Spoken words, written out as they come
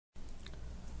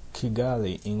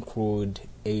Kigali include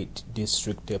 8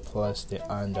 districts plus the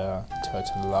under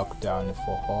total lockdown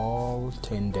for all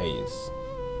 10 days.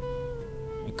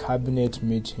 A cabinet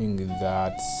meeting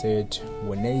that set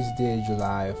Wednesday,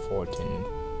 July 14,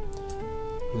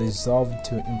 resolved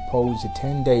to impose a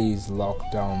 10 days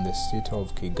lockdown the City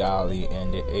of Kigali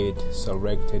and the 8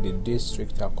 selected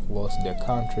districts across the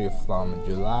country from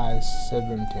July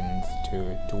 17th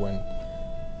to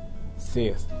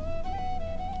 25th.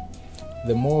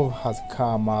 The move has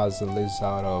come as a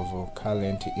result of a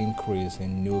current increase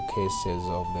in new cases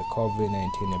of the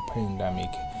COVID-19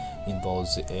 pandemic in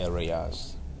those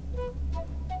areas.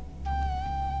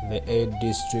 The 8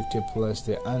 districts plus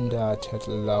the under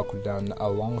total lockdown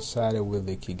alongside with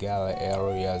the Kigali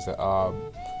areas are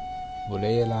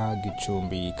Burera,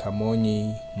 Gicumbi,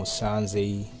 Kamonyi,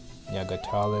 Musanze,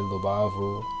 Nyagatare,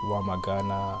 Rubavu,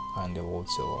 Rwamagana and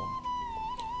Rutsiro.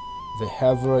 The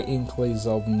heavy increase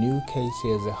of new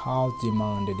cases has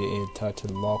demanded a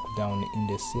total lockdown in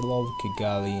the City of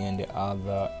Kigali and the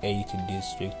other 8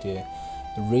 districts.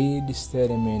 Read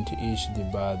statement issued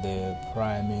by the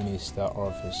Prime Minister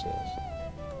offices.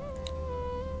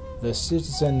 The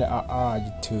citizens are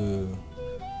urged to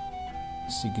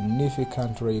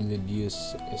significantly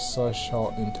reduce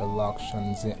social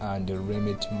interactions and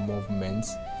limit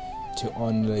movements to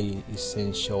only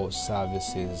essential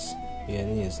services, it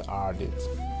is added.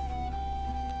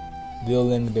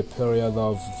 During the period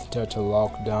of total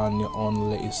lockdown,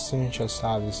 only essential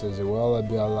services will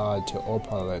be allowed to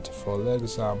operate. For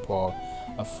example,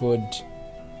 food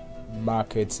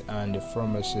markets and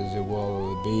pharmacies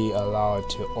will be allowed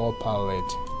to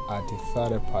operate at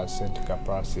 30%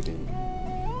 capacity.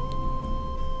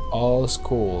 All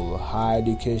school, higher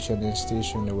education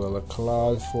institutions will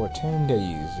close for 10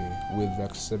 days, with the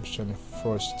exception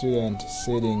for students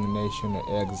sitting national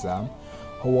exam,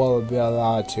 who will be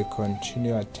allowed to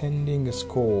continue attending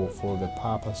school for the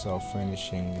purpose of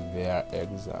finishing their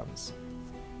exams.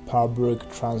 Public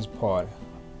transport,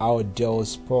 outdoor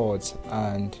sports,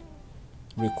 and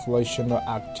recreational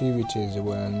activities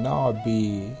will not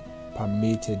be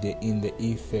permitted in the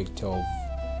effect of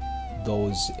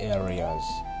those areas.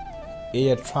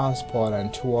 Air transport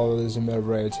and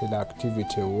tourism-related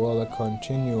activity will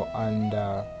continue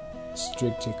under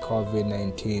strict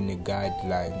COVID-19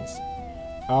 guidelines.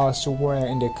 Elsewhere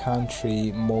in the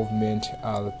country, movement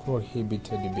are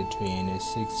prohibited between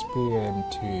 6 p.m.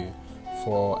 to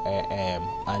 4 a.m.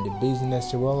 and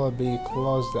business will be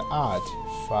closed at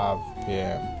 5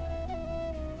 p.m.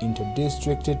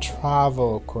 Inter-district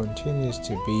travel continues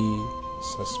to be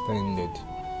suspended,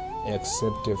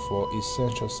 except for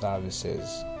essential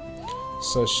services.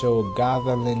 Social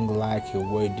gatherings like a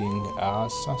wedding are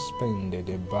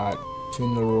suspended, but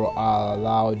funerals are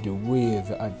allowed with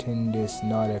attendance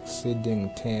not exceeding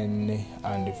 10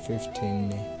 and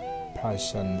 15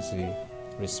 persons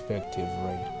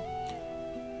respectively.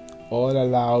 All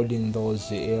allowed in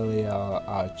those areas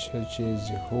are churches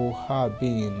who have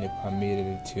been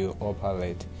permitted to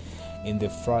operate. In the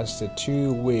first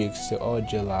 2 weeks of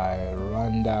July,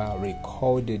 Rwanda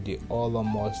recorded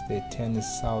almost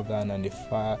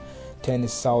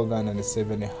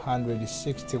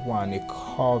 10,761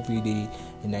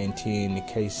 COVID-19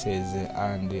 cases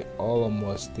and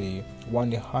almost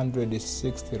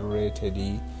 160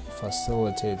 related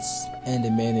facilities, and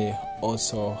many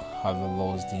also have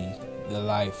lost their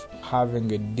life, having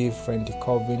different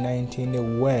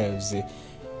COVID-19 waves.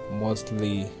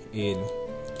 Mostly it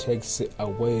takes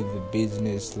away the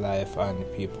business life and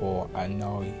people are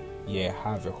now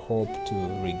have a hope to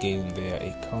regain their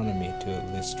economy,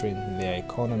 to strengthen their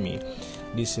economy.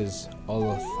 This is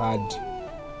all third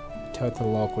total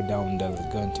lockdown that is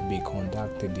going to be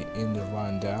conducted in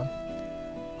Rwanda,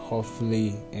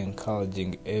 hopefully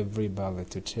encouraging everybody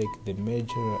to take the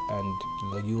measure and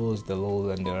use the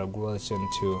laws and the regulation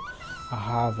to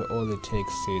have all it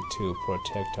takes to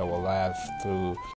protect our life through